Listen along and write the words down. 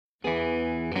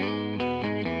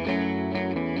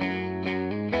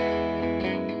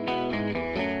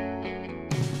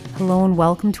Hello and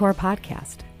welcome to our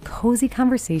podcast, Cozy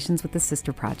Conversations with the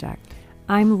Sister Project.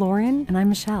 I'm Lauren. And I'm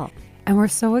Michelle. And we're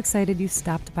so excited you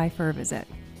stopped by for a visit.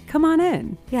 Come on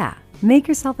in. Yeah, make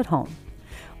yourself at home.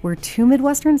 We're two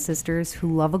Midwestern sisters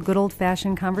who love a good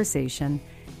old-fashioned conversation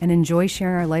and enjoy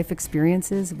sharing our life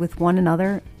experiences with one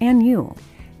another and you.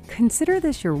 Consider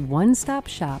this your one-stop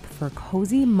shop for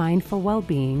cozy, mindful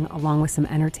well-being, along with some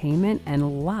entertainment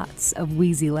and lots of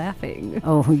wheezy laughing.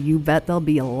 Oh, you bet there'll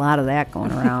be a lot of that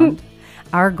going around.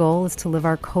 Our goal is to live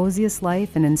our coziest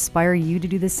life and inspire you to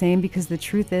do the same because the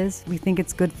truth is, we think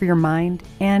it's good for your mind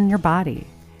and your body.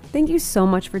 Thank you so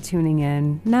much for tuning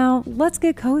in. Now, let's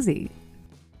get cozy.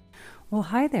 Well,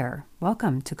 hi there.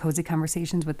 Welcome to Cozy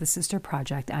Conversations with the Sister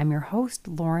Project. I'm your host,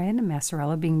 Lauren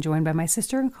Massarella, being joined by my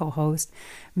sister and co-host,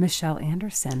 Michelle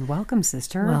Anderson. Welcome,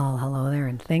 sister. Well, hello there,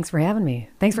 and thanks for having me.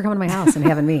 Thanks for coming to my house and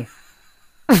having me.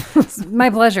 My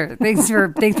pleasure. Thanks for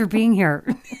being here.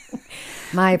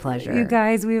 My pleasure. You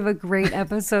guys, we have a great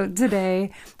episode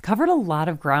today. Covered a lot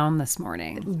of ground this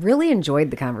morning. Really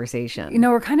enjoyed the conversation. You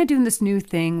know, we're kind of doing this new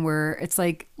thing where it's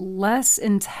like less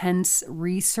intense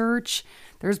research.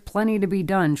 There's plenty to be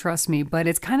done, trust me, but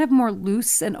it's kind of more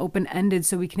loose and open-ended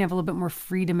so we can have a little bit more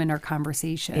freedom in our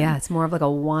conversation. Yeah, it's more of like a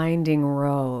winding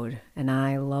road, and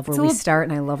I love where we start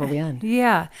and I love where we end.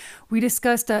 Yeah. We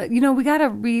discussed, we had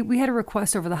a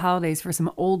request over the holidays for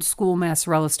some old school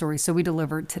Massarella stories, so we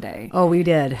delivered today. Oh, we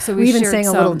did. So we even sang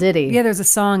a little ditty. Yeah, there's a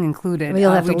song included.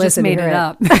 You'll have to listen to hear it. It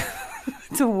up.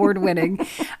 It's award-winning.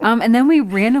 And then we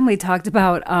randomly talked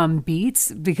about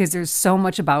beets because there's so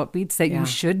much about beets that you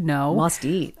should know. Must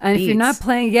eat. And beets. if you're not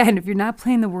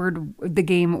playing the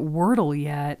game Wordle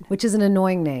yet, which is an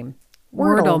annoying name.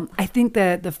 Wordle. I think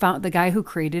the guy who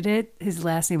created it, his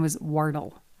last name was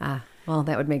Wardle. Ah, well,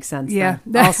 that would make sense. Yeah.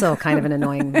 Then. Also kind of an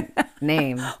annoying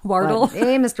name. Wardle. But,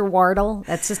 hey, Mr. Wardle.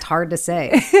 That's just hard to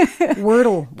say.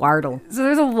 Wardle. So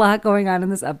there's a lot going on in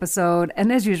this episode.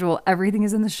 And as usual, everything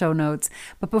is in the show notes.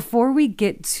 But before we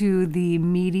get to the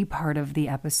meaty part of the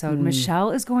episode,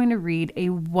 Michelle is going to read a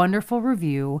wonderful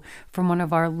review from one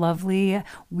of our lovely,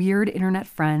 weird internet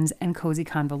friends and Cozy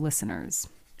Convo listeners.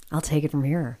 I'll take it from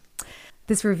here.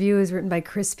 This review is written by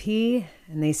Chris P.,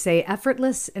 and they say,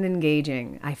 effortless and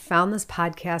engaging. I found this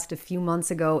podcast a few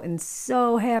months ago and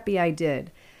so happy I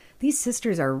did. These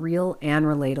sisters are real and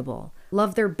relatable.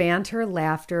 Love their banter,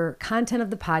 laughter, content of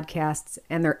the podcasts,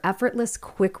 and their effortless,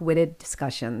 quick-witted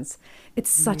discussions. It's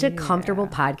such a comfortable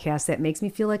podcast that makes me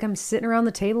feel like I'm sitting around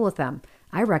the table with them.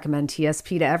 I recommend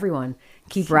TSP to everyone.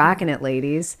 Keep rocking it,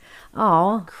 ladies.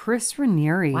 Oh, Chris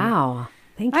Ranieri. Wow.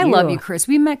 Thank you. I love you, Chris.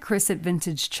 We met Chris at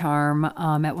Vintage Charm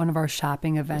at one of our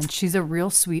shopping events. She's a real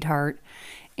sweetheart.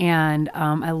 And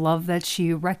I love that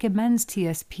she recommends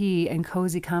TSP and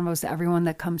Cozy Convos to everyone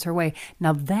that comes her way.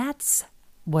 Now, that's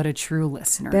what a true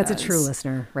listener That's does. a true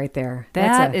listener right there.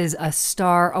 That is a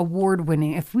star award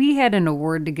winning. If we had an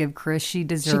award to give Chris, she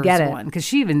deserves one because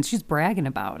she's bragging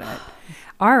about it.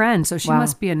 RN, so she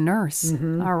must be a nurse.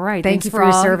 Mm-hmm. All right. Thank you for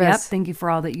your service. Yep, thank you for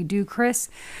all that you do, Chris.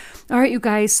 All right, you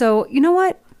guys. So you know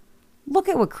what? Look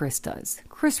at what Chris does.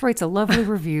 Chris writes a lovely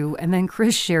review, and then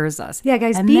Chris shares us. Yeah,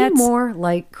 guys, and be more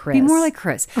like Chris. Be more like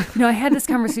Chris. You know, I had this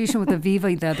conversation with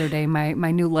Aviva the other day, my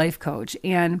new life coach,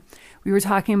 and we were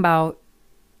talking about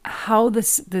how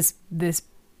this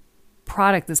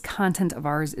product, this content of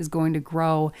ours is going to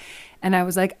grow. And I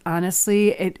was like,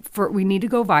 honestly, we need to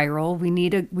go viral. We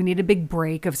need a big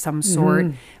break of some sort.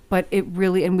 Mm-hmm. But it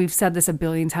really, and we've said this a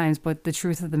billion times, but the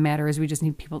truth of the matter is we just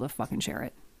need people to fucking share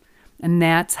it. And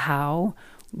that's how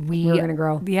we're going to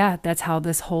grow. Yeah, that's how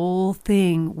this whole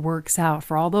thing works out.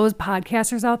 For all those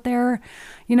podcasters out there,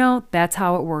 you know, that's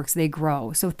how it works. They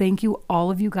grow. So thank you,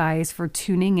 all of you guys, for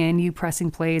tuning in. You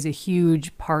pressing play is a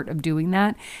huge part of doing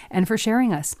that and for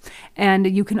sharing us. And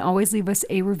you can always leave us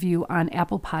a review on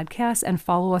Apple Podcasts and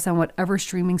follow us on whatever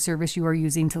streaming service you are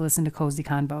using to listen to Cozy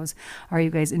Convos. All right, you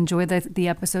guys, enjoy the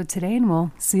episode today, and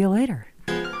we'll see you later.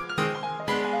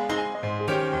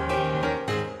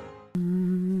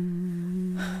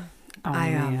 Oh,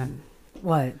 man.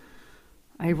 What?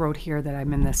 I wrote here that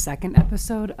I'm in the second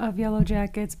episode of Yellow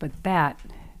Jackets, but that,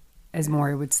 as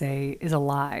Maury would say, is a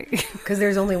lie. Because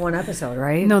there's only one episode,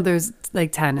 right? No, there's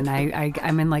like 10, and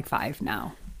I'm in like 5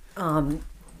 now. I'm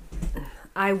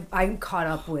caught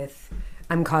up with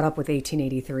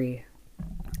 1883.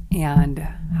 And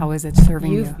how is it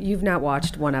serving you? You've not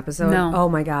watched one episode? No. Oh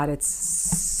my God, it's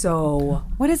so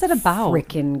What is it about?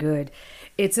 Freaking good.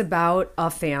 It's about a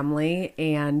family,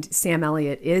 and Sam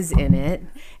Elliott is in it.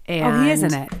 And he is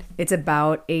in it. It's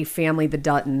about a family, the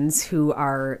Duttons, who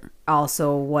are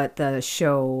also what the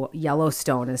show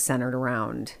Yellowstone is centered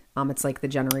around. It's like the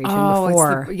generation Oh,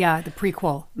 before. the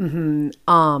prequel.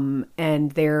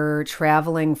 And they're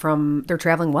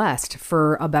traveling west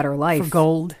for a better life. For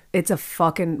gold. It's a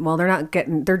fucking, well,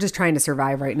 they're just trying to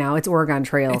survive right now. It's Oregon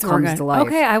Trail comes to life.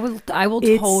 Okay, I will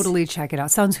totally check it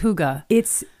out. Sounds hygge.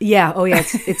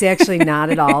 It's actually not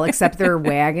at all, except their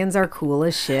wagons are cool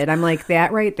as shit. I'm like,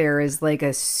 that right there is like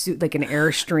an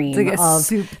airstream It's like a of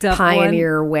souped-up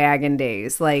pioneer wagon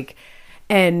days. Like,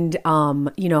 and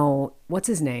what's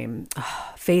his name?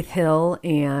 Faith Hill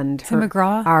and Tim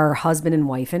McGraw are husband and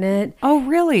wife in it. Oh,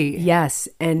 really? Yes,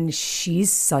 and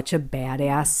she's such a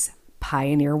badass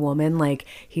pioneer woman. Like,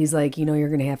 he's like, you're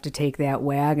gonna have to take that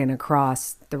wagon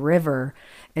across the river,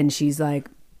 and she's like,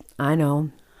 I know.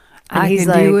 And I can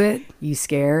do it. You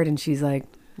scared? And she's like,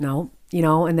 no.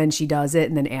 And then she does it,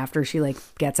 and then after she like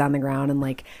gets on the ground and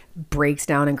like breaks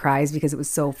down and cries because it was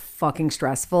so fucking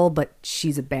stressful, but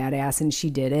she's a badass and she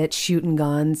did it, shooting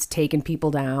guns, taking people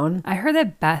down. I heard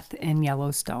that Beth in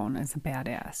Yellowstone is a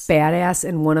badass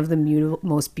And one of the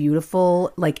most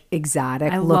beautiful, like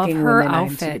exotic I looking love her women.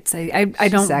 outfits. I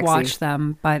don't sexy. watch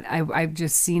them, but I've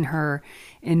just seen her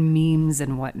in memes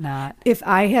and whatnot. If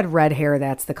I had red hair,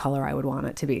 that's the color I would want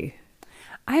it to be.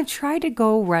 I've tried to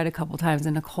go red a couple times,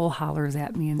 and Nicole hollers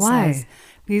at me and Why? says,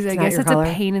 because I not guess your it's color?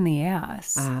 a pain in the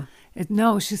ass.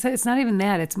 No, she said it's not even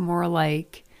that. It's more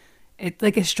like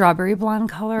like a strawberry blonde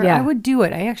color. Yeah. I would do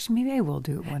it. Maybe I will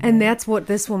do it one day. And that's what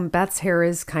this one, Beth's hair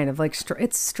is kind of like.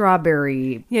 It's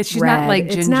strawberry. Yeah, she's red. not like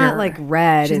ginger. It's not like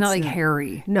red. She's not like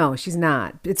hairy. No, she's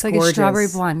not. It's like gorgeous. a strawberry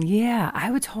blonde. Yeah, I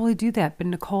would totally do that. But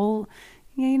Nicole,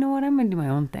 yeah, you know what? I'm gonna do my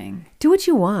own thing. Do what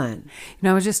you want.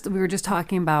 We were just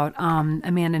talking about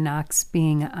Amanda Knox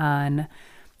being on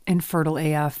Infertile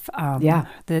AF.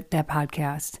 That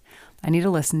podcast. I need to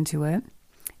listen to it.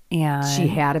 And She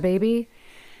had a baby.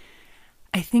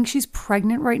 I think she's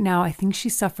pregnant right now. I think she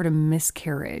suffered a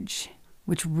miscarriage,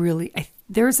 which really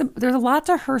there's a lot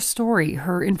to her story,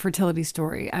 her infertility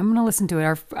story. I'm gonna listen to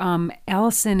it.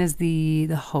 Allison is the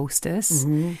hostess.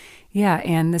 Mm-hmm. Yeah,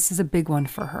 and this is a big one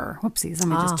for her. Whoopsies, let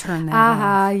me just turn that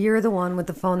off. You're the one with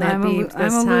the phone that beeped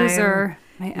this I'm a time. loser.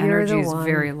 My You're energy the is one.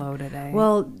 very low today.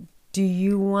 Well, do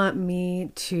you want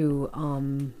me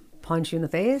to punch you in the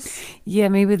face? Yeah,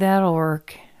 maybe that'll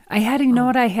work. I had a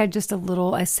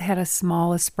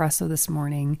small espresso this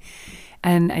morning,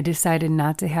 and I decided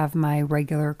not to have my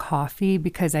regular coffee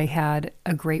because I had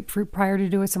a grapefruit prior to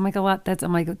do it. So I'm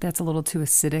like, that's a little too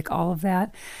acidic, all of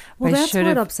that. Well, But that's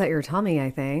what upset your tummy, I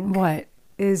think. What?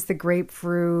 Is the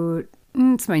grapefruit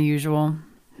It's my usual.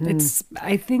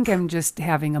 I think I'm just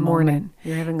having a morning? moment.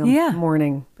 You're having a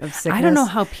morning of sickness. I don't know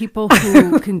how people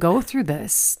who can go through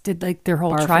this did like their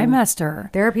whole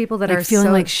trimester. There are people that are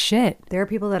feeling like shit. There are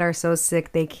people that are so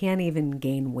sick they can't even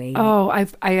gain weight. Oh,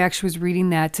 I actually was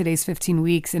reading that today's 15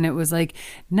 weeks, and it was like,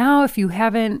 now if you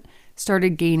haven't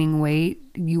started gaining weight,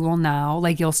 you will now,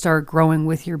 like, you'll start growing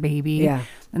with your baby. Yeah.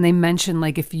 And they mentioned,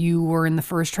 like, if you were in the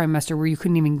first trimester where you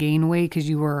couldn't even gain weight because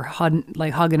you were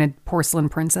hugging a porcelain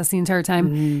princess the entire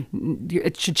time,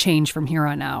 it should change from here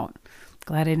on out.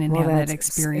 Glad I didn't have that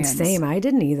experience. Same. I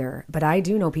didn't either. But I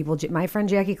do know people. My friend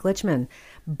Jackie Klitschman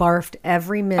barfed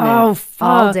every minute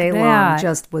all day long.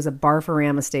 Just was a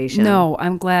barforama station. No,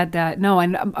 I'm glad that. No,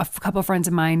 and a couple of friends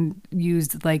of mine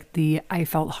used like I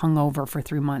felt hungover for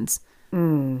 3 months.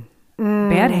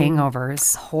 Bad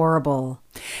hangovers. Horrible.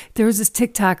 There's this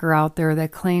TikToker out there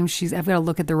that claims I've got to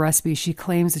look at the recipe. She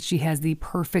claims that she has the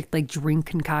perfect like drink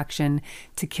concoction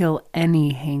to kill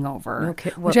any hangover, Okay,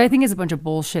 which I think is a bunch of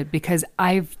bullshit because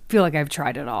I feel like I've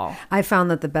tried it all. I found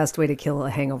that the best way to kill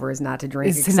a hangover is not to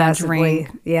drink Is to not excessively.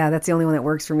 drink. Yeah, that's the only one that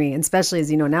works for me. And especially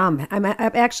as you know, now I'm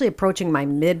actually approaching my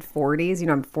mid 40s.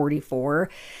 I'm 44,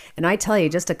 and I tell you,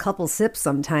 just a couple sips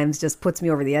sometimes just puts me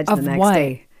over the edge the next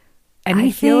day.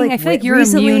 Anything? I feel like you're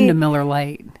recently, immune to Miller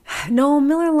Lite. No,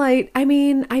 Miller Lite. I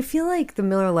mean, I feel like the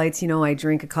Miller Lights, I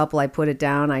drink a couple, I put it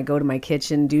down, I go to my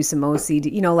kitchen, do some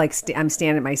OCD, I'm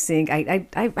standing at my sink.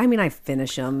 I mean, I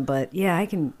finish them, but yeah,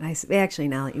 actually,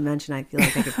 now that you mention, I feel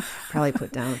like I could probably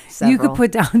put down several. You could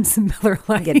put down some Miller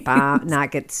Lite. Not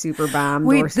get super bombed.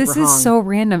 Wait, or super this is hung. so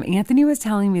random. Anthony was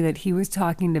telling me that he was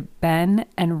talking to Ben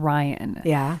and Ryan.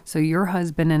 Yeah. So your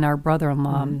husband and our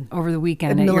brother-in-law over the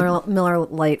weekend. Miller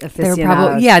Lite aficionados.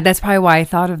 That's probably why I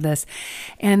thought of this.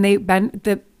 And Ben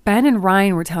and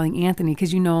Ryan were telling Anthony,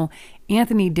 because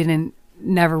Anthony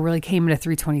never really came into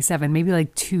 327, maybe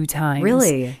like 2 times.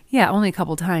 Really? Yeah, only a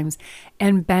couple times.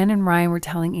 And Ben and Ryan were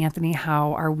telling Anthony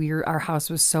how our house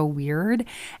was so weird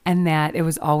and that it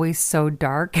was always so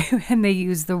dark. And they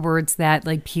used the words that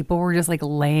like people were just like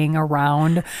laying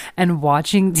around and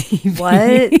watching TV.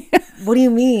 What? What do you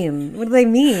mean? What do they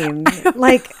mean?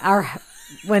 Like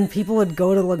when people would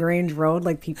go to LaGrange Road,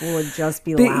 like people would just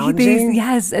be lounging.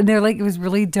 Yes, and they're like, it was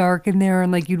really dark in there,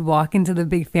 and like you'd walk into the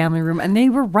big family room, and they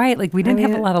were right. Like we didn't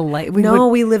have a lot of light.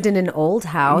 We lived in an old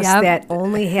house that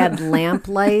only had lamp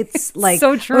lights. Like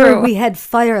so true. Or we had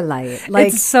firelight. Like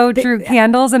it's so true.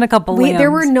 Candles and a couple lamps.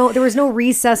 There was no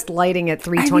recessed lighting at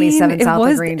 327 South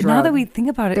LaGrange Road. Now that we think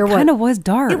about it, it kind of was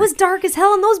dark. It was dark as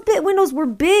hell, and those windows were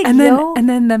big. And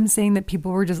then them saying that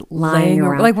people were just lying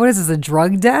around. Like, what is this, a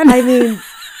drug den? I mean.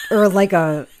 Or like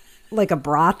a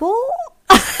brothel?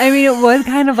 I mean, it was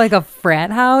kind of like a frat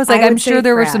house. Like, I'm sure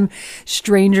there were some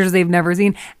strangers they've never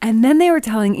seen. And then they were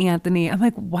telling Anthony, I'm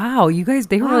like, wow, you guys,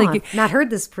 they were really... Not heard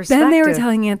this perspective. Then they were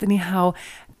telling Anthony how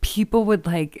people would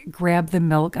like grab the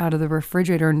milk out of the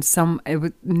refrigerator and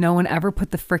no one ever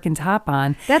put the frickin' top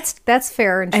on. That's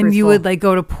fair and truthful. And you would like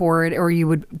go to pour it, or you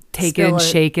would take it and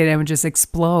shake it and it would just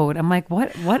explode. I'm like,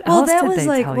 what else did they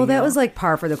tell you? Well, that was like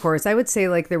par for the course. I would say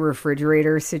like the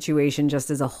refrigerator situation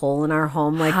just as a whole in our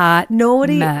home. Like hot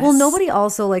mess. Nobody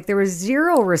also like there was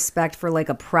zero respect for like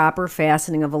a proper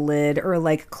fastening of a lid or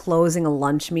like closing a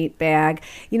lunch meat bag.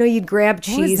 You know, you'd grab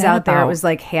cheese out there. It was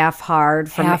like half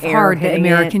hard from the air hitting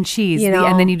American cheese,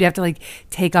 and then you'd have to like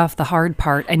take off the hard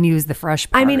part and use the fresh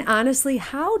part. I mean, honestly,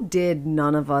 how did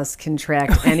none of us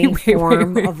contract any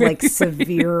form of like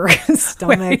severe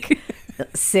stomach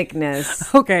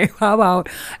sickness? Okay, how about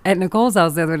at Nicole's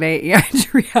house the other day,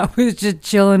 Andrea was just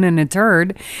chilling in a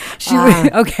turd. She was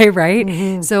okay, right?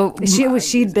 Mm-hmm. So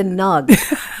she'd been nugged.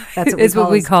 That's what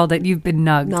we called it. You've been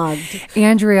nugged.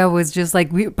 Andrea was just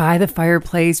like by the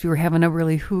fireplace. We were having a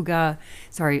really hygge.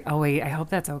 Sorry. Oh wait. I hope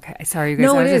that's okay. Sorry, you guys.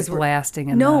 I was just blasting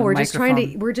in the we're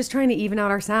just trying to even out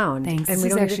our sound. Thanks. And we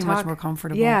don't actually much more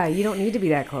comfortable. Yeah, you don't need to be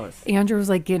that close. Andrea was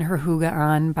like getting her hygge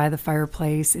on by the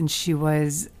fireplace, and she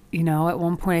was, at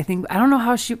one point, I don't know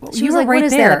how she was like, right what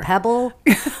is there. That, a pebble?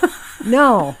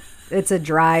 No. It's a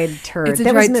dried turd.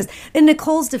 Was missed. In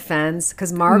Nicole's defense,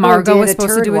 because Margot was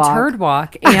supposed to do a turd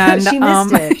walk, and she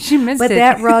missed it. She missed it. But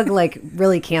that rug like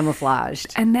really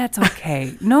camouflaged, and that's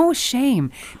okay. No shame,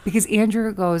 because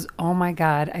Andrew goes, "Oh my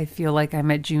God, I feel like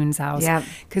I'm at June's house." Yeah,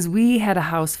 because we had a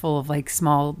house full of like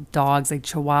small dogs, like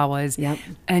Chihuahuas. Yep.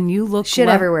 And you look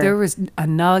everywhere. There was a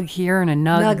nug here and a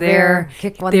nug there.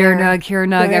 Kick one there. Nug here,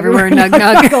 nug everywhere.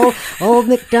 Nug. Old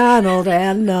MacDonald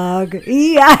and nug.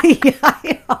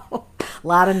 E-I-E-I-O. A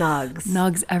lot of nugs.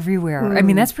 Nugs everywhere. I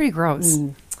mean, that's pretty gross.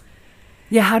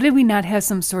 Yeah, how did we not have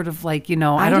some sort of like,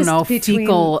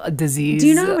 fecal disease? Do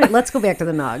you know let's go back to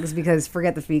the nugs, because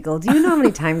forget the fecal. Do you know how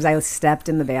many times I stepped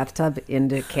in the bathtub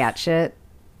into cat shit?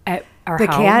 At our house?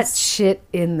 The cat shit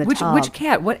in the tub. Which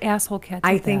cat? What asshole cat did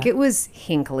I think it was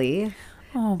Hinkley.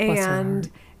 Oh, bless her.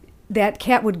 That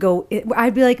cat would go,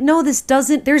 I'd be like, no,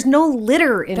 there's no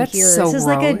litter in here. So this is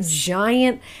like a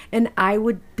giant, and I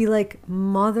would be like,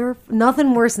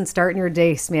 nothing worse than starting your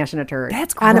day smashing a turd.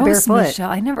 That's gross, on a bare foot.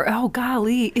 Michelle. Oh,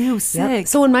 golly. Ew, sick. Yep.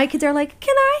 So when my kids are like,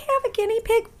 can I have a guinea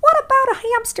pig? What about a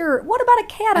hamster? What about a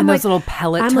cat? And those little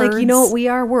pellet turds? I'm like, you know what we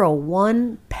are? We're a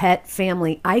one pet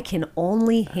family. I can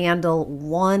only handle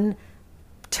one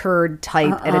turd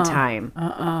type at a time.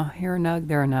 Here a nug,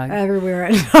 there a nug. Everywhere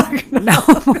a nug. No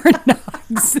more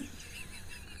nugs.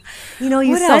 You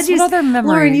what other memories?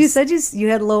 Lauren, you said you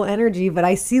had low energy, but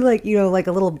I see like a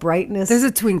little brightness. There's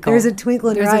a twinkle. There's a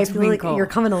twinkle in your eye. I feel like you're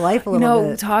coming to life a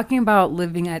little bit. Talking about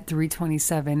living at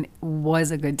 327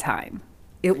 was a good time.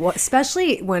 It was,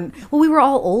 especially when we were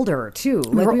all older too.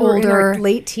 We were older, in our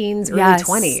late teens, early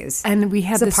 20s, and we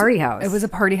had this party house. It was a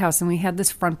party house, and we had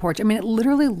this front porch. I mean, it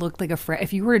literally looked like a frat.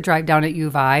 If you were to drive down at U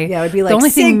of I, it would be like the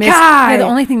only thing the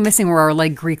only thing missing were our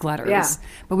like Greek letters. Yeah.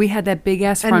 But we had that big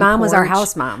ass front porch. And Mom was our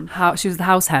house mom. She was the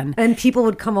house hen, and people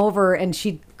would come over, and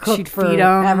she'd for feed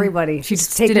them. Everybody. She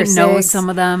just didn't know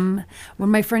some of them. When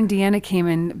my friend Deanna came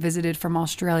and visited from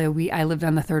Australia, I lived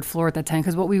on the third floor at that time,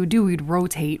 because what we would do, we'd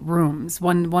rotate rooms.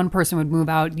 One person would move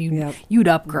out, you'd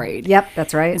upgrade. Yep,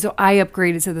 that's right. And so I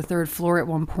upgraded to the third floor at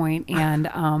one point, and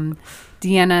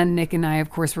Deanna, Nick, and I, of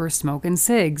course, were smoking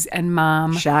cigs. And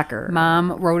Mom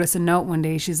wrote us a note one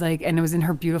day. She's like, and it was in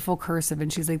her beautiful cursive,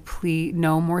 and she's like, please,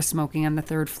 no more smoking on the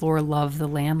third floor. Love the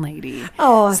landlady.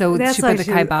 Oh, so she put the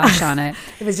kibosh on it.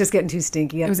 It was just getting too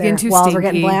stinky. It was getting too Walls stinky. Were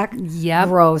getting black. Yep.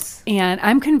 Gross. And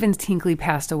I'm convinced Hinkley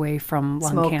passed away from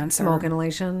lung cancer. Smoke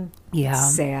inhalation. Yeah.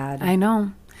 Sad. I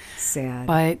know. Sad.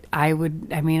 But I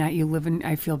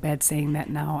feel bad saying that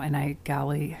now, and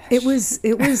golly. It was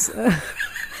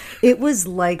It was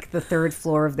like the third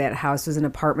floor of that house was an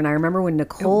apartment. I remember when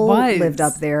Nicole lived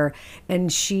up there,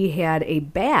 and she had a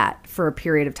bat for a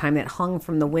period of time that hung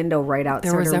from the window right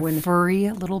outside There was her a window. furry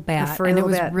little bat, furry and it little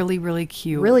was bat. really, really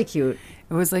cute. Really cute.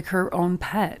 It was like her own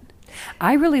pet.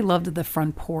 I really loved the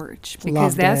front porch because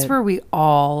Loved that's it. where we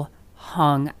all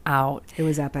hung out. It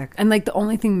was epic. And like the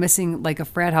only thing missing, like a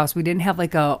frat house, we didn't have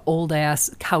like a old ass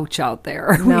couch out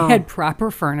there. No. We had proper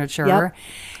furniture. Yep.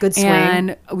 Good swing.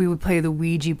 And we would play the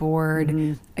Ouija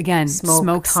board. Again,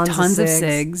 Smoke smoked tons of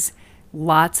cigs.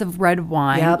 Lots of red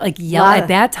wine. Yep. Like yellow. At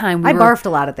that time, we I were barfed a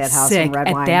lot at that house sick from red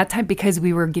at wine. that time because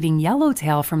we were getting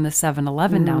yellowtail from the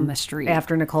 7-Eleven down the street.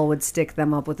 After Nicole would stick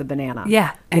them up with a banana.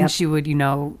 Yeah. And Yep. she would,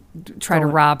 try to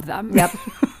rob them. Yep.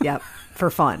 Yep. For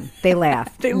fun. They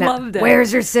laughed. They loved it.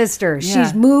 Where's her sister? Yeah.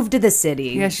 She's moved to the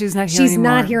city. Yeah, she's not here She's anymore.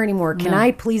 not here anymore. Can No.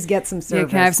 I please get some service? Yeah,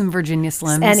 can I have some Virginia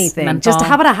Slims? Anything. Menthol? Just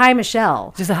how about a hi,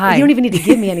 Michelle? Just a hi. You don't even need to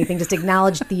give me anything. Just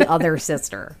acknowledge the other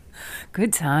sister.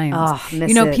 Good times. Oh,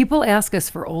 miss it. People ask us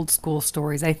for old school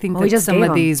stories. I think we that just some gave of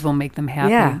 'em. these will make them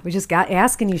happy. Yeah, we just got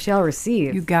ask and you shall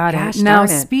receive. You got Gosh, it. Now, darn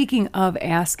it. speaking of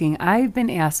asking, I've been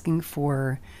asking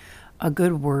for a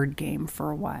good word game for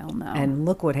a while now. And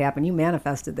look what happened. You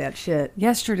manifested that shit.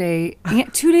 Yesterday,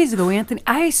 2 days ago, Anthony,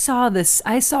 I saw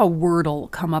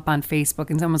Wordle come up on Facebook,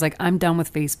 and someone was like, I'm done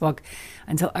with Facebook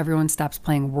until everyone stops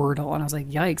playing Wordle. And I was like,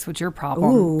 yikes, what's your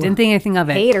problem? Ooh. Didn't think anything of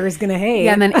it. Haters gonna hate.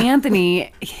 Yeah, and then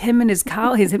Anthony, him and his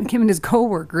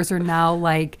coworkers are now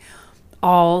like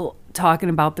all talking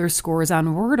about their scores on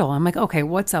Wordle. I'm like, okay,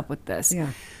 what's up with this? Yeah.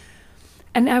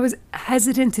 And I was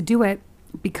hesitant to do it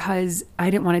because I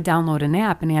didn't want to download an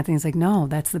app. And Anthony's like, no,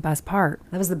 that's the best part.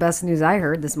 That was the best news I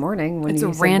heard this morning when It's you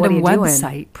a said, random what are you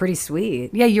website. Doing? Pretty sweet.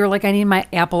 Yeah, you're like, I need my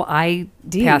Apple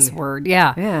ID password.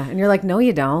 Yeah. Yeah. And you're like, no,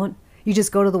 you don't. You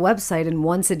just go to the website and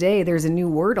once a day there's a new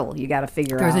Wordle you got to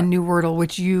figure There's out. a new Wordle,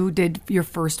 which you did your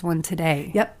first one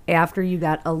today. Yep. After you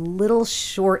got a little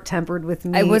short-tempered with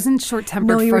me. I wasn't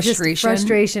short-tempered. No, you were just frustration.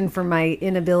 frustration for my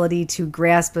inability to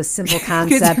grasp a simple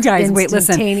concept. Guys, wait,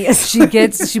 listen.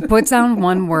 instantaneously. She puts on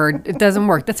one word. It doesn't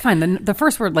work. That's fine. The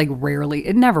first word, like rarely,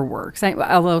 it never works.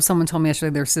 Although someone told me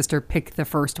yesterday their sister picked the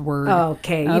first word.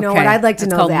 Okay. You know what? I'd like to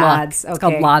It's know called the luck. odds. It's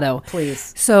called Okay. lotto.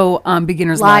 Please. So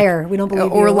beginner's Liar. luck. We don't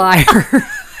believe Or you. liar.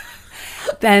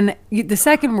 Then the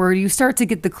second word, you start to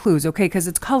get the clues, okay, because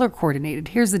it's color coordinated.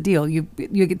 Here's the deal. You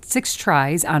get 6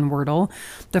 tries on Wordle.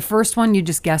 The first one, you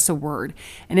just guess a word.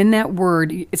 And in that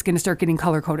word, it's going to start getting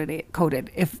color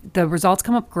coded. If the results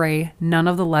come up gray, none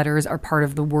of the letters are part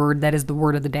of the word that is the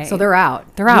word of the day. So they're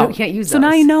out. They're out. You can't use So those.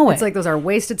 now you know it. It's like those are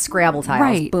wasted Scrabble tiles.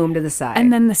 Right. Boom to the side.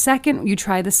 And then you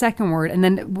try the second word. And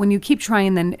then when you keep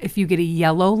trying, then if you get a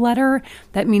yellow letter,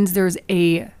 that means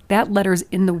that letter's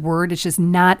in the word. It's just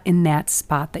not in that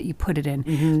spot that you put it in.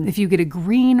 Mm-hmm. If you get a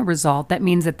green result, that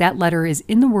means that letter is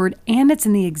in the word and it's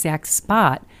in the exact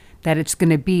spot that it's going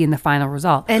to be in the final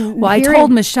result. And I here told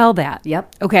in- Michelle that.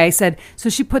 Yep. Okay, I said, so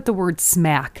she put the word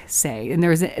smack, say, and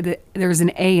there's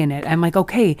an A in it. I'm like,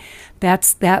 okay,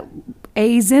 that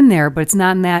A's in there, but it's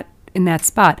not in that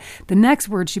spot. The next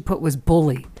word she put was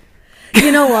bully.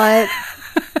 You know what?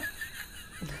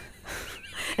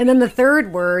 And then the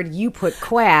third word, you put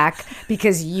quack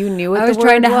because you knew what I was the word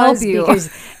trying to help was. you.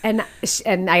 And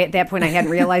I at that point I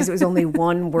hadn't realized it was only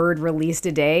one word released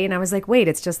a day, and I was like, wait,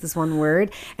 it's just this one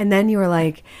word. And then you were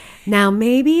like, now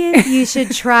maybe you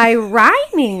should try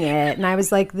rhyming it. And I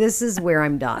was like, this is where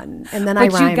I'm done. And then I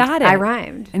But you rhymed. got it. I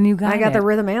rhymed, And you got I got it. the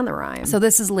rhythm and the rhyme. So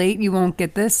this is late. You won't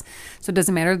get this. So it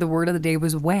doesn't matter. The word of the day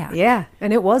was whack. yeah,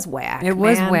 and it was whack. It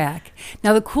was man. whack.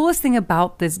 Now, the coolest thing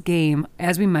about this game,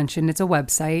 as we mentioned, it's a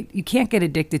website. You can't get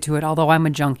addicted to it, although I'm a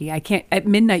junkie. I can't. At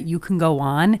midnight, you can go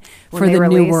on When for they the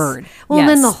new release- word. Well, Yes.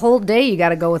 then the whole day you got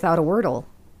to go without a Wordle.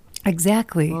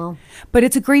 Exactly. But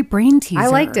it's a great brain teaser. I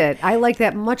liked it. I like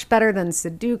that much better than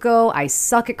Sudoku. I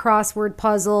suck at crossword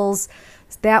puzzles.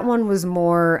 That one was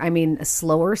more, a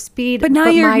slower speed. But now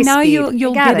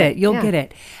you'll got get it. You'll Yeah. get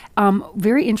it.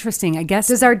 Very interesting. I guess.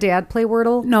 Does our dad play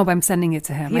Wordle? No, but I'm sending it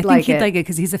to him. I think like he'd it. like it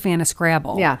because he's a fan of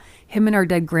Scrabble. Yeah. Him and our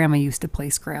dead grandma used to play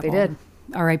Scrabble. They did.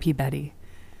 R.I.P. Betty.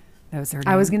 That was her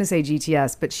name. I was going to say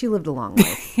GTS, but she lived a long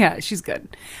life. Yeah, she's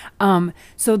good.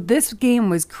 So this game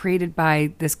was created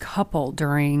by this couple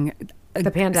during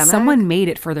The pandemic? Someone made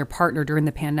it for their partner during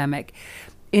the pandemic.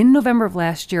 In November of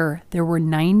last year, there were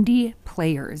 90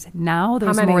 players. Now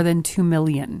there's many? more than 2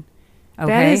 million. Okay?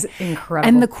 That is incredible.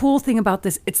 And the cool thing about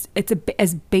this, it's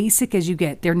as basic as you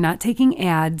get. They're not taking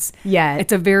ads Yet.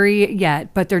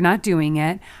 but they're not doing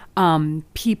it.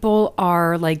 People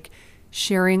are like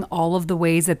sharing all of the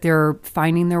ways that they're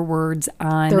finding their words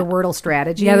on Their Wordle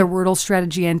strategy. their Wordle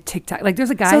strategy and TikTok. Like there's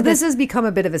a guy. So this has become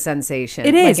a bit of a sensation.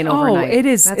 It is. Like an overnight. It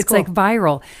is. That's It's cool. like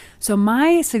viral. So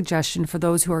my suggestion for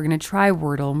those who are going to try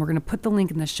Wordle, and we're going to put the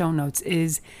link in the show notes,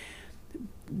 is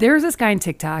there's this guy on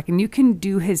TikTok, and you can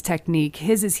do his technique.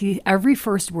 His is every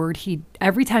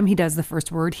time he does the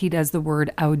first word, he does the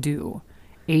word Audu.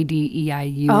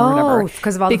 ADEIU or whatever.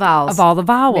 because of all the vowels. Of all the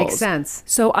vowels. Makes sense.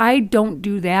 So I don't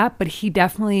do that, but he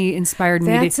definitely inspired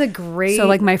me. That's a great- So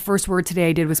like my first word today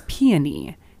I did was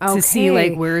peony. To see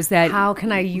like where's that. How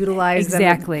can I utilize them?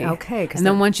 Exactly. Okay. And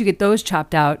then once you get those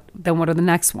chopped out, then what are the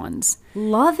next ones?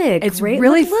 Love it. It's Great.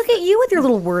 really look at you with your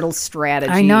little Wordle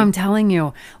strategy. I know, I'm telling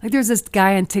you. Like there's this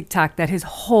guy on TikTok that his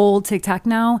whole TikTok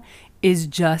now is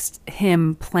just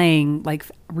him playing like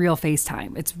real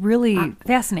FaceTime. It's really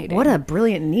fascinating. What a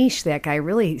brilliant niche that guy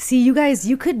really. See, you guys,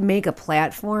 you could make a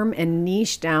platform and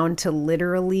niche down to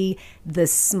literally the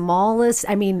smallest.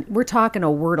 I mean, we're talking a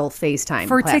Wordle FaceTime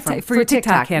for platform. TikTok, for your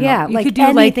TikTok handle. Yeah, You like could do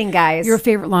anything, like guys. your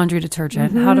favorite laundry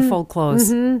detergent, how to fold clothes,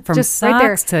 from just socks right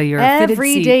there. to your fitted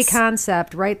everyday seats.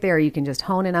 concept right there. You can just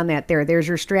hone in on that. There's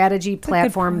your strategy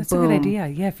platform. That's boom. a good idea.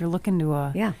 Yeah, if you're looking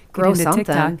to Yeah, get grow into something.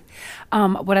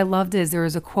 TikTok. What I loved is there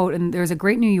was a quote, and there's a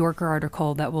great New Yorker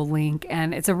article that we'll link,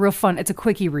 and it's a real fun. It's a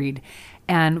quickie read,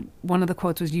 and one of the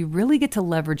quotes was, "You really get to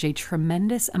leverage a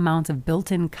tremendous amount of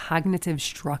built-in cognitive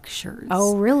structures."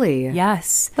 Oh, really?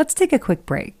 Yes. Let's take a quick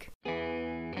break.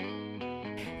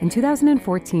 In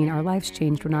 2014, our lives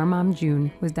changed when our mom,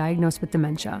 June, was diagnosed with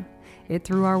dementia. It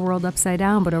threw our world upside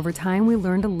down, but over time, we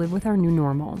learned to live with our new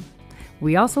normal.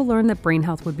 We also learned that brain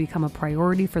health would become a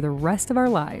priority for the rest of our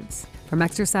lives. From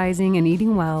exercising and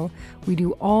eating well, we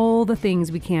do all the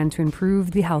things we can to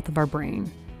improve the health of our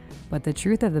brain. But the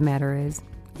truth of the matter is,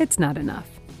 it's not enough.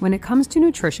 When it comes to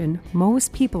nutrition,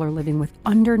 most people are living with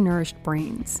undernourished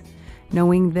brains.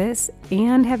 Knowing this,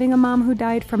 and having a mom who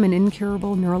died from an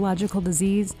incurable neurological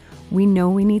disease, we know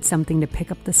we need something to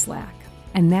pick up the slack.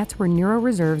 And that's where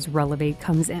NeuroReserve's Relevate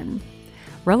comes in.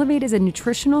 Relevate is a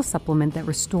nutritional supplement that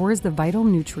restores the vital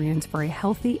nutrients for a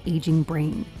healthy, aging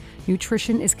brain.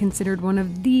 Nutrition is considered one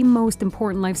of the most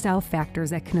important lifestyle factors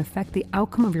that can affect the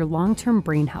outcome of your long-term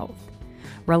brain health.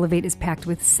 Relevate is packed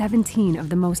with 17 of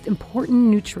the most important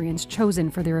nutrients chosen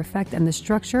for their effect on the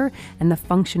structure and the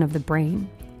function of the brain.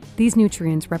 These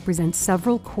nutrients represent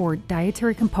several core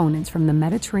dietary components from the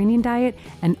Mediterranean diet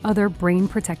and other brain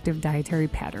protective dietary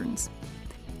patterns.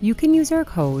 You can use our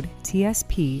code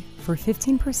TSP for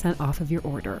 15% off of your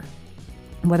order.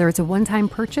 Whether it's a one-time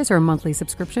purchase or a monthly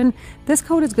subscription, this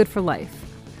code is good for life.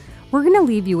 We're going to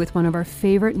leave you with one of our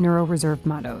favorite NeuroReserve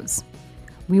mottos.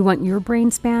 We want your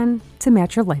brain span to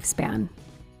match your lifespan.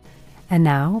 And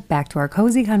now, back to our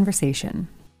cozy conversation.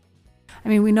 I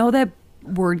mean, we know that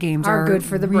word games are good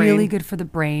for the really brain. good for the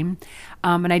brain.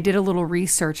 And I did a little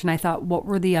research, and I thought, what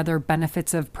were the other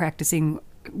benefits of practicing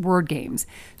word games?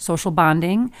 Social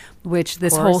bonding, which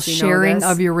this Of whole course, you know sharing this.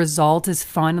 of your result is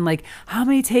fun. And like, how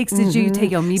many takes did you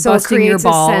take? Me So it busting your creates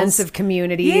balls. a sense of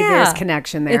community. Yeah. There's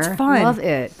connection there. It's fun. Love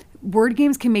it. Word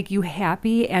games can make you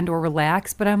happy and or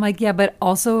relaxed, but I'm like, yeah, but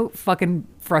also fucking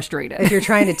frustrated. If you're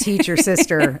trying to teach your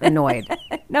sister annoyed.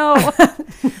 No.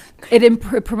 It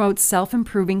promotes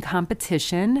self-improving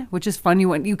competition, which is fun.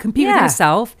 You compete with Yeah.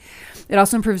 yourself. It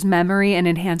also improves memory and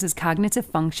enhances cognitive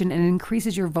function and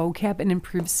increases your vocab and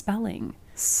improves spelling.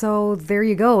 So there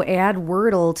you go. Add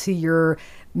Wordle to your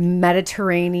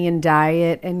Mediterranean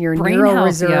diet and your Brain health,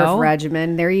 NeuroReserve yo.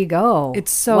 regimen. There you go.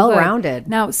 It's so well-rounded. good.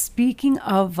 Now, speaking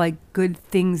of like good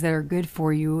things that are good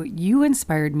for you, you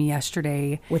inspired me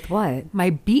yesterday. With what?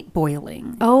 My beet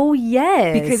boiling. Oh,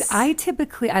 yes. Because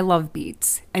I love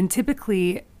beets, and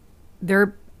typically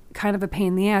they're kind of a pain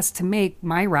in the ass to make.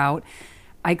 My route,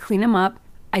 I clean them up,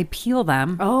 I peel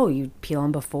them. Oh, you peel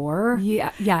them before?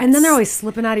 Yeah. And then they're always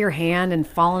slipping out of your hand and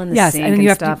falling in the Yes, sink and then you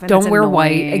have stuff. to and don't it's wear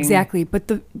white. annoying. Exactly. But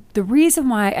the reason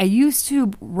why I used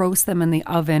to roast them in the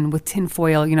oven with tin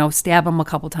foil, stab them a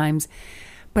couple times,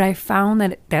 but I found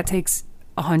that takes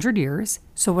 100 years.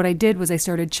 So what I did was I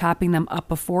started chopping them up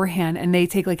beforehand, and they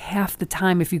take like half the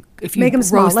time if you Make them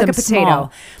small, roast like them a potato.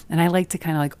 small. And I like to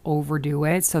kind of like overdo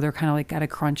it, so they're kind of like got a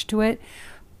crunch to it.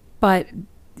 But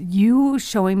you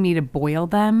showing me to boil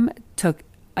them took,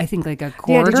 I think, like a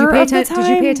quarter did you pay of the atten- time.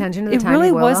 did you pay attention to the It time really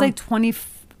you boil was them? like 20.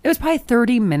 It was probably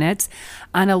 30 minutes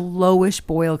on a lowish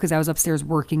boil because I was upstairs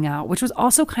working out, which was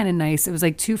also kind of nice. It was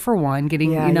like 2 for 1,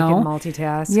 getting, Yeah, you can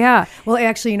multitask. Yeah. Well,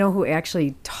 actually, you know who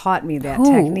actually taught me that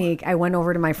Who? technique? I went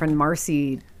over to my friend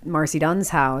Marcy Marcy Dunn's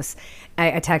house.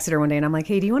 I texted her one day and I'm like,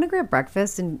 hey, do you want to grab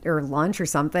breakfast or lunch or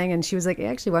something? And she was like,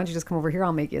 actually, why don't you just come over here?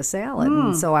 I'll make you a salad.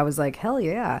 And so I was like, hell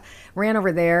yeah. Ran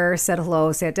over there, said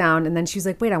hello, sat down. And then she was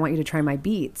like, wait, I want you to try my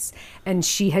beets. And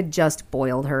she had just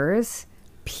boiled hers,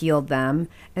 peeled them,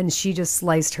 and she just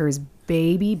sliced hers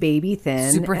baby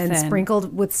thin, Super and thin.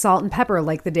 sprinkled with salt and pepper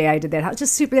like the day I did that.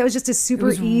 That was just a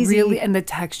super easy. Really, and the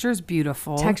texture's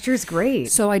beautiful. Texture's great.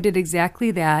 So I did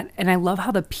exactly that, and I love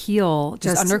how the peel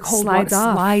just under cold slides water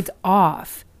off. slides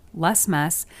off, less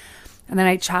mess. And then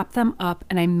I chopped them up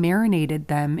and I marinated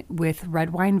them with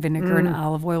red wine vinegar and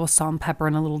olive oil, salt and pepper,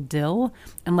 and a little dill,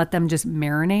 and let them just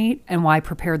marinate. And while I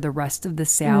prepared the rest of the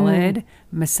salad,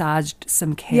 massaged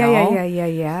some kale.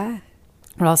 Yeah.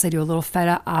 What else I do? A little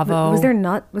feta avo.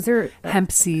 Was there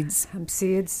hemp seeds? hemp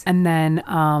seeds? And then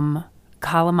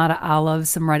Kalamata olives,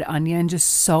 some red onion, just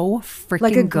so freaking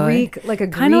Like a good. Greek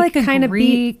kind of like a kind of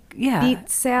Greek, yeah, beet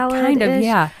salad. kind of,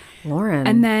 yeah. Lauren.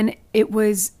 And then it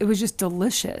was just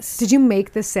delicious. Did you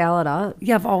make this salad up?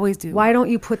 Yeah, I've always do. Why don't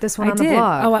you put this one I on did. the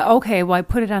blog? Oh, okay. Well, I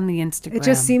put it on the Instagram. It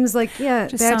just seems like, yeah,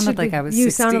 Just that sounded should like be, I was you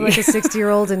 60. sounded like a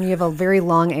 60-year-old and you have a very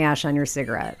long ash on your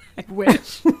cigarette. I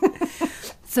wish.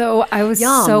 So I was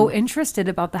Yum. so interested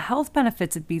about the health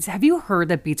benefits of beets. Have you heard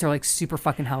that beets are like super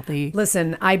fucking healthy?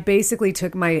 Listen, I basically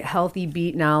took my healthy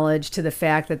beet knowledge to the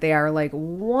fact that they are like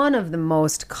one of the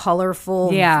most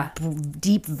colorful, Yeah.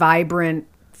 deep, vibrant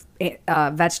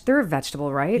they're a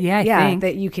vegetable, right? Yeah, I think.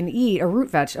 that you can eat, a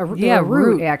root Yeah, a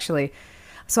root root. actually.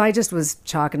 So I just was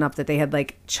chalking up that they had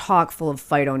like chock full of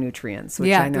phytonutrients, which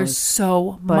Yeah, I know. there's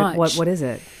so But much. what is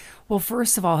it? Well,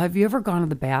 first of all, have you ever gone to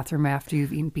the bathroom after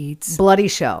you've eaten beets? Bloody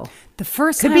show. The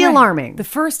first Could time be alarming. The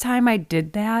first time I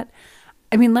did that,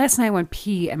 I mean, last night I went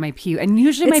pee and my pee, and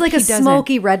usually It's my like pee a doesn't.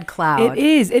 smoky red cloud. It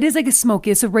is. It is like a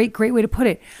smoky. It's a great way to put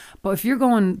it. But if you're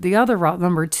going the other route,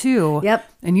 number two, Yep.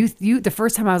 and you, the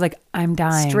first time I was like, I'm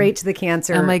dying. Straight to the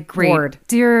cancer I'm like, great, ward.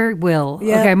 dear Will.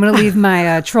 Yeah. Okay, I'm gonna leave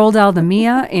my troll doll to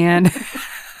Mia and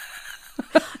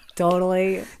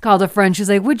Totally. called a friend. She's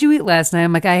like, what'd you eat last night?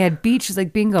 I'm like, I had beets. She's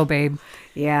like, bingo, babe.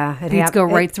 Yeah, Beets go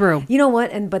right through. You know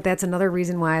what? But that's another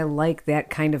reason why I like that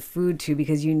kind of food too,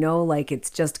 because like it's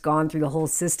just gone through the whole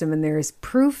system, and there's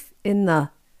proof in the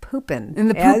pooping.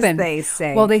 as they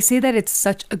say. Well, they say that it's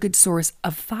such a good source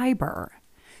of fiber.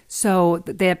 So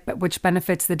that which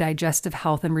benefits the digestive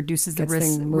health and reduces the Gets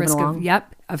things moving risk along.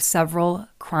 of several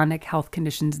chronic health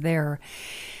conditions there.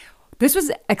 This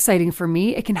was exciting for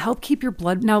me. It can help keep your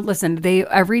blood. Now, listen,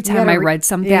 every time gotta I re- read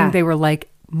something, yeah. they were like,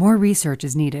 more research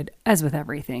is needed, as with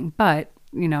everything. But,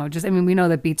 we know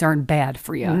that beets aren't bad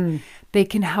for you. Mm-hmm. They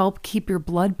can help keep your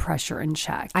blood pressure in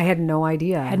check. I had no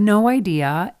idea. Had no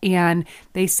idea. And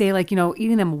they say,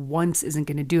 eating them once isn't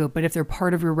going to do it. But if they're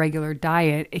part of your regular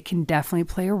diet, it can definitely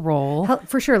play a role.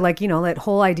 For sure, that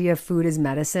whole idea of food is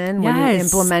medicine when you Yes.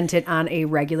 implement it on a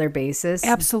regular basis.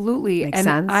 Absolutely. Makes And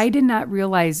sense. I did not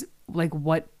realize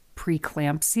what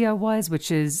preeclampsia was,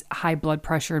 which is high blood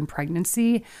pressure in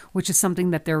pregnancy, which is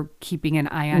something that they're keeping an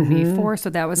eye on me for. So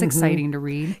that was exciting to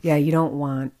read. Yeah, you don't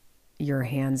want your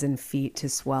hands and feet to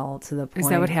swell to the point. Is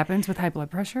that what happens with high blood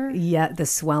pressure? Yeah, the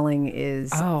swelling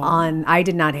is Oh. on. I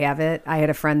did not have it. I had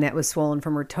a friend that was swollen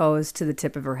from her toes to the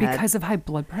tip of her head. Because of high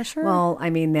blood pressure? Well, I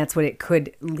mean, that's what it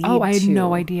could lead to. Oh, I had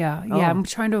no idea. Yeah, I'm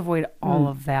trying to avoid all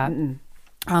of that.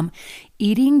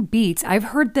 Eating beets, I've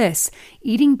heard this.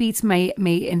 Eating beets may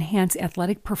enhance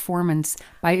athletic performance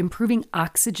by improving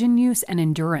oxygen use and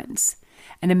endurance.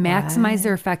 And to maximize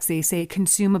their effects, they say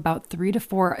consume about 2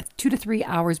 to 3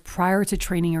 hours prior to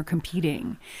training or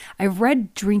competing. I've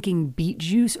read drinking beet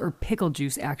juice or pickle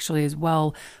juice actually as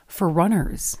well for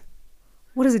runners.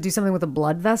 What does it do? Something with the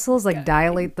blood vessels, like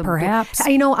dilate the. Perhaps.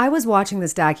 I was watching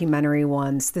this documentary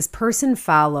once. This person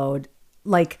followed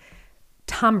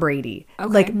Tom Brady,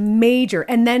 Okay. major,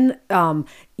 and then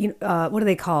what are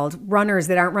they called? Runners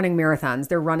that aren't running marathons.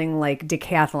 They're running like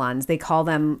decathlons. They call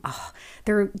them.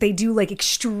 They do like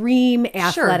extreme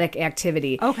athletic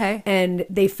activity. Okay. And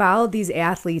they followed these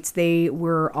athletes. They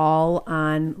were all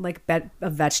on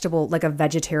a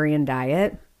vegetarian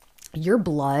diet. Your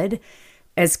blood,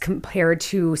 as compared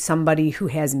to somebody who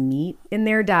has meat in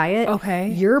their diet, Okay.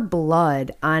 your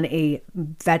blood on a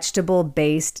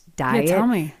vegetable-based diet tell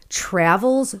me.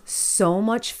 travels so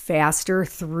much faster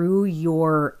through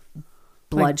your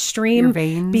bloodstream your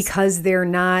veins? because they're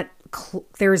not.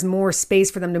 There's more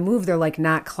space for them to move. They're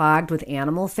not clogged with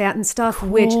animal fat and stuff,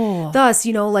 which thus,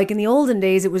 in the olden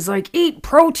days, it was eat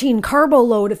protein, carbo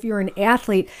load if you're an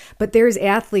athlete. But there's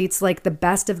athletes like the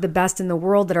best of the best in the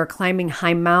world that are climbing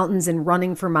high mountains and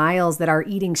running for miles that are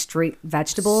eating straight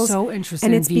vegetables. So interested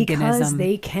and in it's because veganism.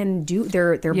 they can do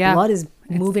their Yeah. blood is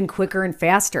moving quicker and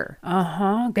faster. Good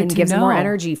And to gives more know.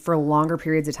 energy for longer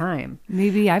periods of time.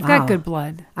 Maybe I've got good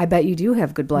blood. I bet you do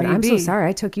have good blood. I'm so Maybe. sorry.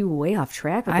 I took you way off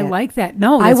track with I that. like that.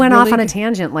 No, I that's went really off on a good.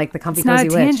 tangent like the Comfy It's not a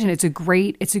Cozy Witch. tangent.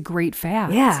 It's a great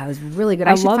fact. Yeah, it was really good.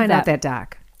 I should love find out that. that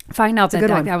doc. Find out that good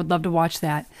doc. one. I would love to watch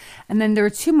that. And then there are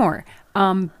two more.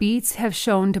 Beets have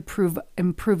shown to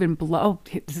improve in blood. Oh,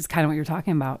 this is kind of what you're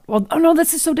talking about. Well, oh no,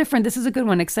 this is so different. This is a good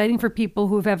one. Exciting for people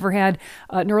who have ever had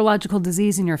neurological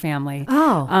disease in your family.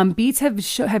 Beets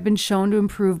have been shown to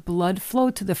improve blood flow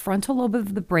to the frontal lobe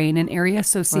of the brain, an area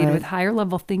associated with higher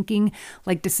level thinking,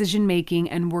 like decision making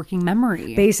and working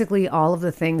memory. Basically, all of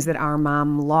the things that our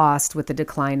mom lost with the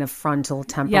decline of frontal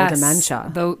temporal dementia.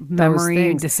 The Those memory,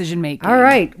 things. decision making. All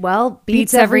right. Well,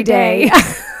 beets every day.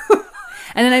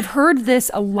 And then I've heard this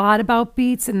a lot about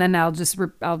beets, and then I'll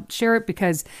share it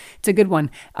because it's a good one.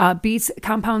 Beets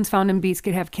compounds found in beets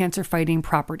could have cancer fighting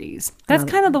properties. That's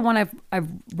kind of the one I've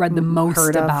read the most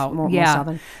heard of, about. most yeah. of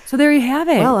them. So there you have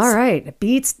it. Well, all right.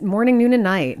 Beets morning, noon, and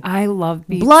night. I love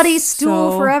beets. Bloody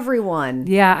stool so- for everyone.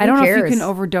 Yeah, I Who don't know if cares? you can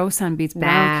overdose on beets, but I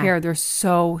Nah. don't care. They're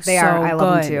so They so are. I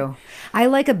love good. them too. I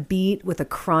like a beet with a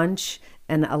crunch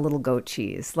and a little goat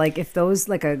cheese. Like if those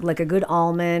like a good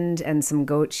almond and some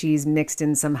goat cheese mixed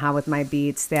in somehow with my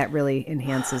beets, that really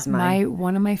enhances my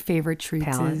One of my favorite treats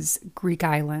palate. is Greek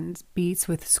islands beets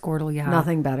with scordelia.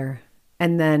 nothing better.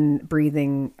 And then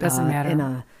breathing Doesn't matter.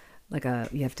 in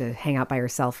you have to hang out by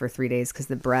yourself for 3 days because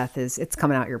the breath it's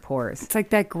coming out your pores. It's like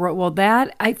that.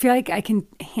 That I feel like I can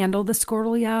handle the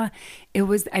scordelia.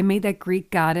 I made that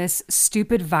Greek goddess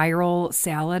stupid viral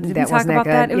salad. Did we That talk wasn't that about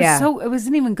that? good? It Yeah. was it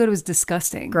wasn't even good. It was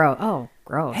disgusting. Gross.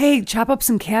 Hey, chop up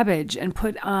some cabbage and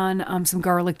put on some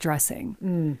garlic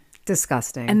dressing.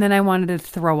 Disgusting. And then I wanted to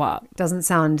throw up. Doesn't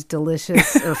sound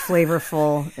delicious or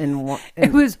flavorful.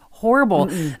 It was horrible.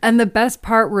 And the best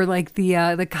part were like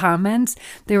the comments.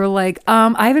 They were like,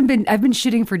 I've been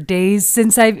shitting for days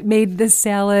since I made this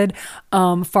salad.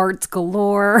 Farts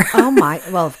galore. Oh my!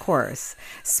 Well, of course.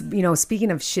 Speaking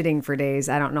of shitting for days,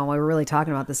 I don't know. We were really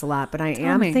talking about this a lot, but I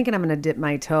am me. thinking I'm going to dip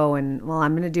my toe, and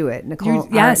I'm going to do it.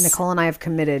 Nicole and I have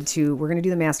committed to. We're going to do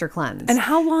the master cleanse, And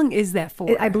how long is that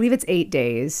for? I believe it's 8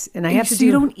 days, and I have to so do.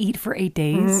 you don't eat for 8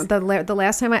 days? The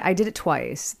last time I did it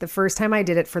twice. The first time I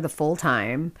did it for the full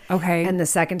time. Okay. And the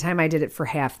second time I did it for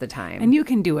half the time. And you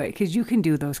can do it because you can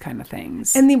do those kind of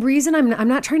things. And the reason I'm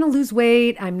not trying to lose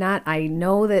weight, I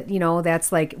know that,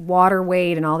 that's like water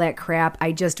weight and all that crap.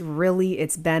 I just really,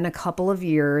 it's been a couple of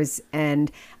years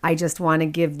and I just want to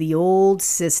give the old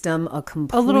system a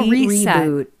complete little reset.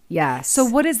 reboot. Yes. So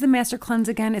what is the master cleanse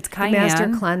again? It's cayenne. Master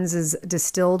Cleanse is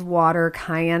distilled water,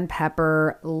 cayenne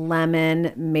pepper,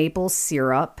 lemon, maple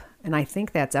syrup. And I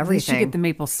think that's At least you everything. get the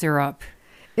maple syrup.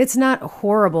 It's not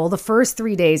horrible. The first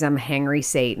 3 days I'm hangry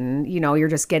Satan. You're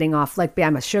just getting off, like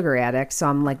I'm a sugar addict, so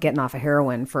I'm like getting off of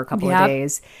heroin for a couple of Yep.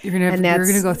 days. You're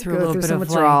gonna go through a little bit some of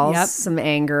withdrawals, yep. some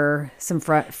anger, some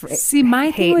See, my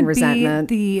hate thing and would resentment.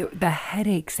 be the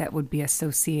headaches that would be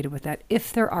associated with that,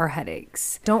 if there are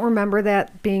headaches. Don't remember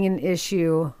that being an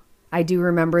issue. I do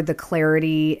remember the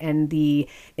clarity and the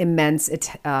immense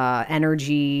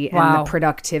energy and Wow. the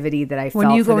productivity that I When are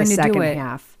felt you for the going to do second it?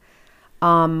 half.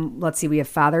 Let's see. We have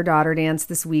father-daughter dance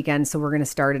this weekend, so we're going to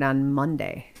start it on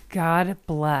Monday. God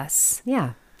bless.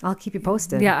 Yeah, I'll keep you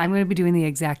posted. Yeah, I'm going to be doing the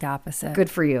exact opposite. Good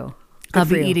for you. I'll Good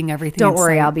for be you. eating everything. Don't in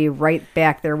worry, sight. I'll be right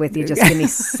back there with you. Just give me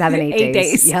 7-8 8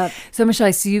 days. days. Yep. So, Michelle,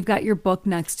 I see you've got your book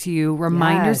next to you,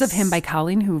 Reminders of Yes. Him by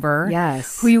Colleen Hoover.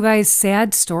 Yes. Who, you guys,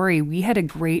 sad story. We had a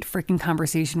great freaking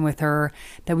conversation with her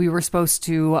that we were supposed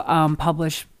to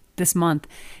publish this month.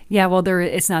 Yeah, well,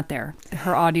 it's not there.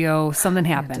 Her audio, something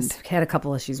happened. Just had a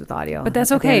couple issues with audio. But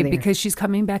that's at the end okay of the year. because she's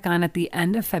coming back on at the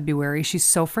end of February. She's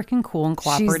so freaking cool and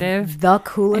cooperative. She's the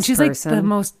coolest and she's person. like the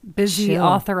most busy Chill.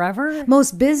 author ever.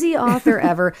 Most busy author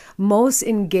ever, most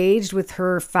engaged with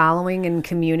her following and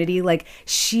community. Like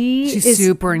She's is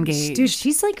super engaged. Dude,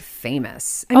 she's like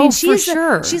famous. I Oh, mean, for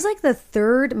sure. She's like the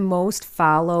third most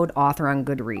followed author on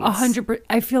Goodreads. 100%.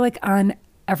 I feel like on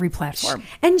every platform.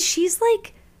 And she's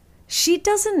like,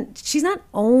 she's not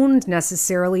owned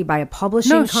necessarily by a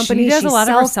publishing No, company. she does a lot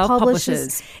of her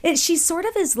self-publishes. self-publishes. She sort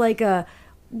of is like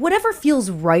whatever feels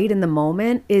right in the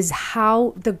moment is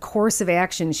how the course of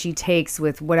action she takes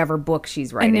with whatever book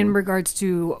she's writing. And in regards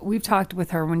to, we've talked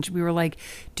with her when we were like,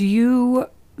 do you,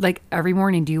 like every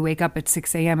morning, do you wake up at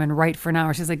 6 a.m. and write for an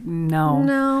hour? She's like, no.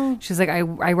 No. She's like, I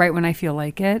write when I feel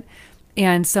like it.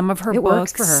 And some of her It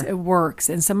books, works for her. it works.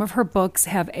 And some of her books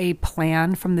have a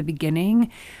plan from the beginning.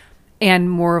 and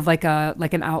more of like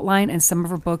an outline. And some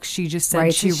of her books, she just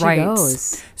said she writes.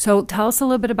 Goes. So tell us a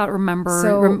little bit about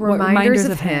Reminders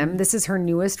of Him. This is her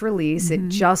newest release. It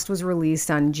just was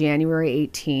released on January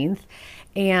 18th.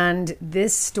 And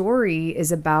this story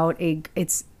is about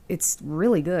it's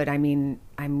really good. I mean,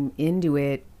 I'm into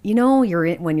it. You know,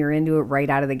 when you're into it right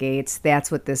out of the gates,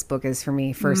 that's what this book is for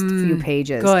me. First few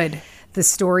pages. Good. The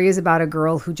story is about a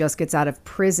girl who just gets out of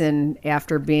prison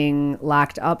after being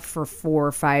locked up for 4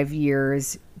 or 5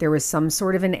 years. There was some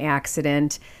sort of an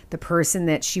accident. The person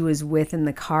that she was with in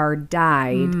the car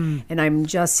died. And I'm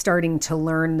just starting to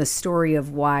learn the story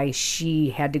of why she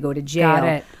had to go to jail. Got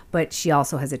it. But she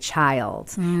also has a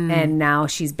child. And now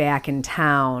she's back in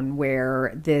town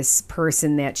where this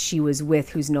person that she was with,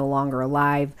 who's no longer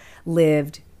alive,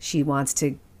 lived. She wants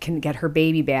to get her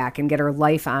baby back and get her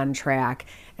life on track.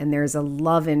 And there's a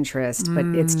love interest, but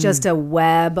it's just a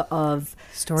web of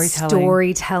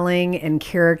storytelling and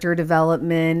character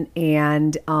development.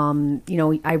 And,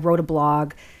 I wrote a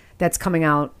blog that's coming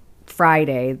out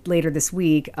Friday, later this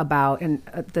week, about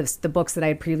the books that I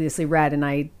had previously read. And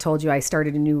I told you I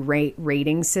started a new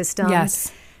rating system.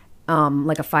 Yes.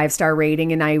 Like a 5-star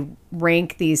rating, and I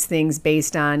rank these things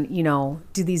based on,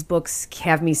 do these books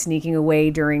have me sneaking away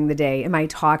during the day? Am I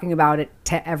talking about it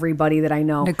to everybody that I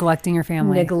know? Neglecting your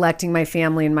family. Neglecting my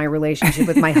family and my relationship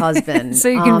with my husband. So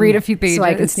you can read a few pages. So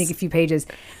I can sneak a few pages.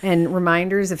 And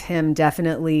Reminders of Him,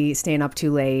 definitely staying up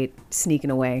too late, sneaking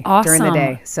away during the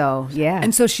day. So, yeah.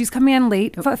 And so she's coming in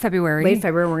late February. Late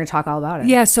February, we're going to talk all about it.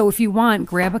 Yeah, so if you want,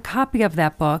 grab a copy of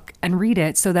that book and read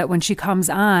it so that when she comes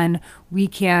on,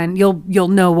 you'll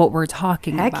know what we're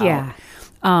talking about. Heck yeah.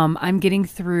 I'm getting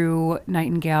through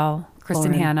Nightingale,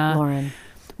 Kristen Hanna. Lauren.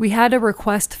 We had a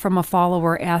request from a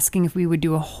follower asking if we would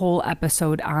do a whole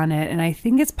episode on it, and I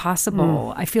think it's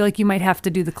possible. I feel like you might have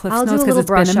to do the Cliff Notes because it's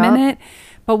been a minute,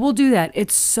 but we'll do that.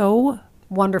 It's so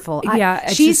wonderful. Yeah,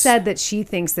 she said that she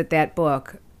thinks that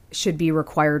book should be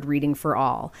required reading for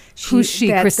all. Who's she?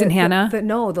 Kristen Hanna?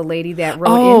 The lady that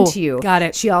wrote Into You. Got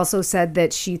it. She also said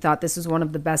that she thought this was one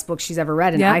of the best books she's ever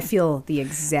read, and I feel the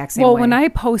exact same way. Well, when I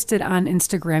posted on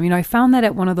Instagram, I found that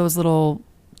at one of those little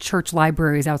church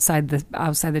libraries outside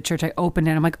the church. I opened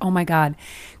it. I'm like, oh my God,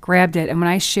 grabbed it. And when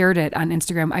I shared it on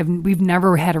Instagram, we've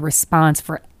never had a response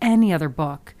for any other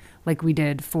book like we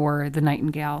did for The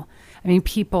Nightingale. I mean,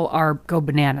 people go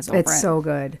bananas over it. It's so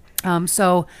good.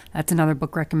 So that's another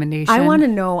book recommendation. I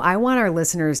want our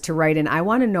listeners to write in. I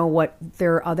want to know what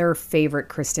their other favorite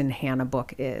Kristen Hanna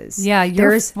book is. Yeah.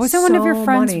 Wasn't one of your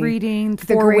friends reading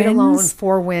The Great Alone,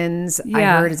 Four Winds, I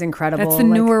heard is incredible. That's the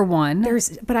newer one.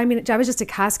 But I mean, I was just at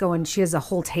Costco and she has a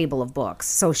whole table of books.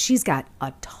 So she's got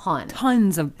a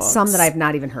tons of books. Some that I've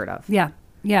not even heard of. Yeah.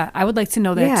 Yeah, I would like to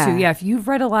know that too. Yeah, if you've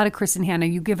read a lot of Kristen Hanna,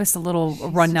 you give us a little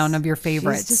rundown of your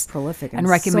favorites. She's just prolific and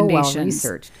recommendations. So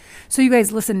well researched. So you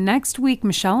guys, listen, next week,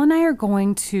 Michelle and I are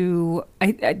going to,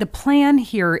 the plan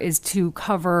here is to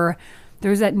cover,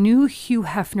 there's that new Hugh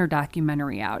Hefner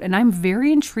documentary out. And I'm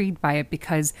very intrigued by it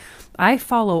because I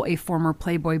follow a former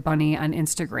Playboy bunny on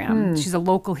Instagram. She's a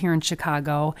local here in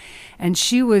Chicago. And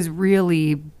she was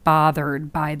really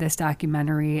bothered by this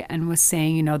documentary and was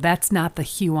saying, that's not the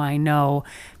Hugh I know.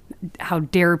 How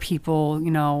dare people,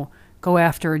 go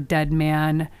after a dead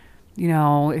man?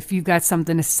 If you've got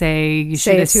something to say, you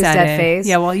should have said it. Face.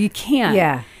 Yeah, well, you can't.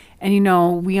 Yeah.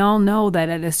 And, we all know that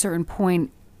at a certain point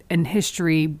in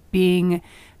history,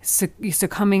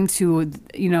 succumbing to,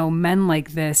 men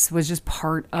like this was just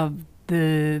part of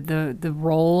the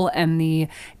role and the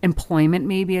employment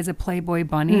maybe as a Playboy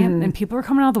bunny. And people are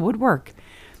coming out of the woodwork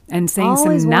and saying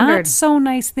some not so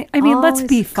nice things. I mean, let's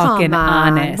be fucking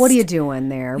honest. What are you doing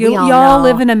there? Y'all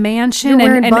live in a mansion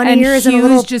and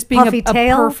Hugh's just being a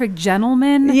perfect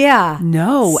gentleman. Yeah.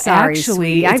 No, sorry, actually.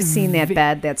 Sweetie. I've seen that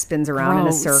bed that spins around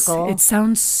gross. in a circle. It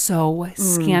sounds so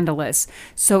scandalous.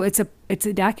 So it's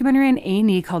a documentary on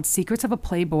A&E called Secrets of a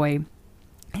Playboy.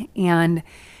 And,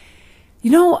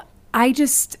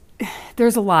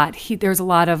 there's a lot. There's a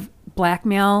lot of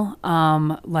blackmail,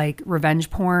 like revenge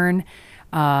porn,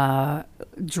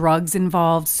 drugs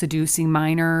involved, seducing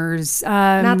minors.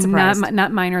 Not surprised.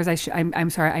 Not minors. I'm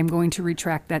sorry. I'm going to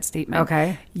retract that statement.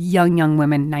 Okay. Young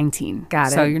women, 19. Got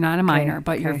it. So you're not a minor,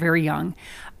 but you're very young.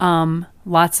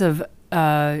 Lots of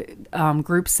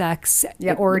group sex,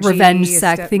 orgies, revenge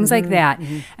sex, things like that.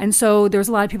 And so there's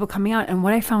a lot of people coming out. And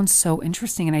what I found so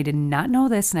interesting, and I did not know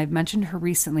this, and I've mentioned her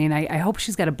recently, and I hope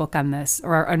she's got a book on this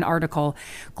or an article.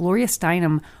 Gloria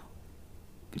Steinem,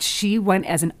 she went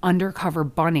as an undercover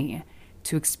bunny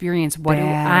to experience what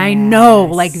I know,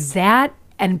 like that,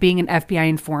 and being an FBI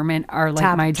informant are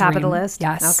like my dream. Top of the list?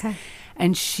 Yes. Okay.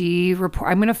 and she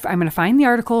I'm gonna find the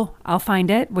article. I'll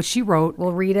find it, what she wrote.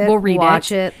 We'll read it. We'll read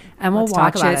watch it, and we'll Let's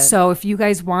watch talk about it. So if you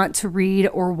guys want to read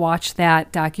or watch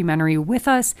that documentary with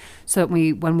us, so that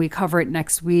when we cover it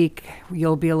next week,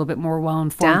 you'll be a little bit more well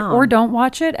informed. Down. Or don't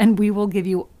watch it, and we will give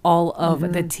you all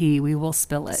of the tea. We will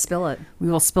spill it. Spill it.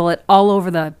 We will spill it all over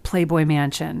the Playboy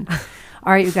Mansion.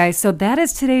 All right, you guys. So that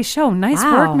is today's show. Nice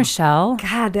work, Michelle.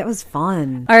 God, that was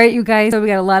fun. All right, you guys. So we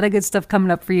got a lot of good stuff coming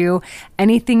up for you.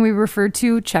 Anything we referred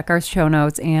to, check our show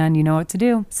notes, and you know what to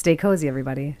do. Stay cozy,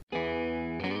 everybody.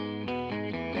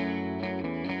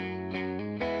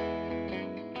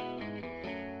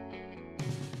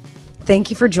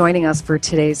 Thank you for joining us for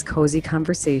today's cozy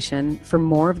conversation. For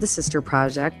more of The Sister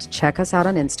Project, check us out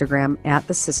on Instagram at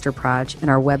The Sister Proj and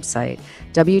our website,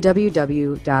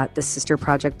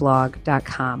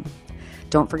 www.thesisterprojectblog.com.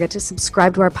 Don't forget to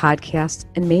subscribe to our podcast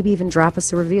and maybe even drop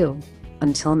us a review.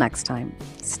 Until next time,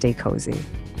 stay cozy.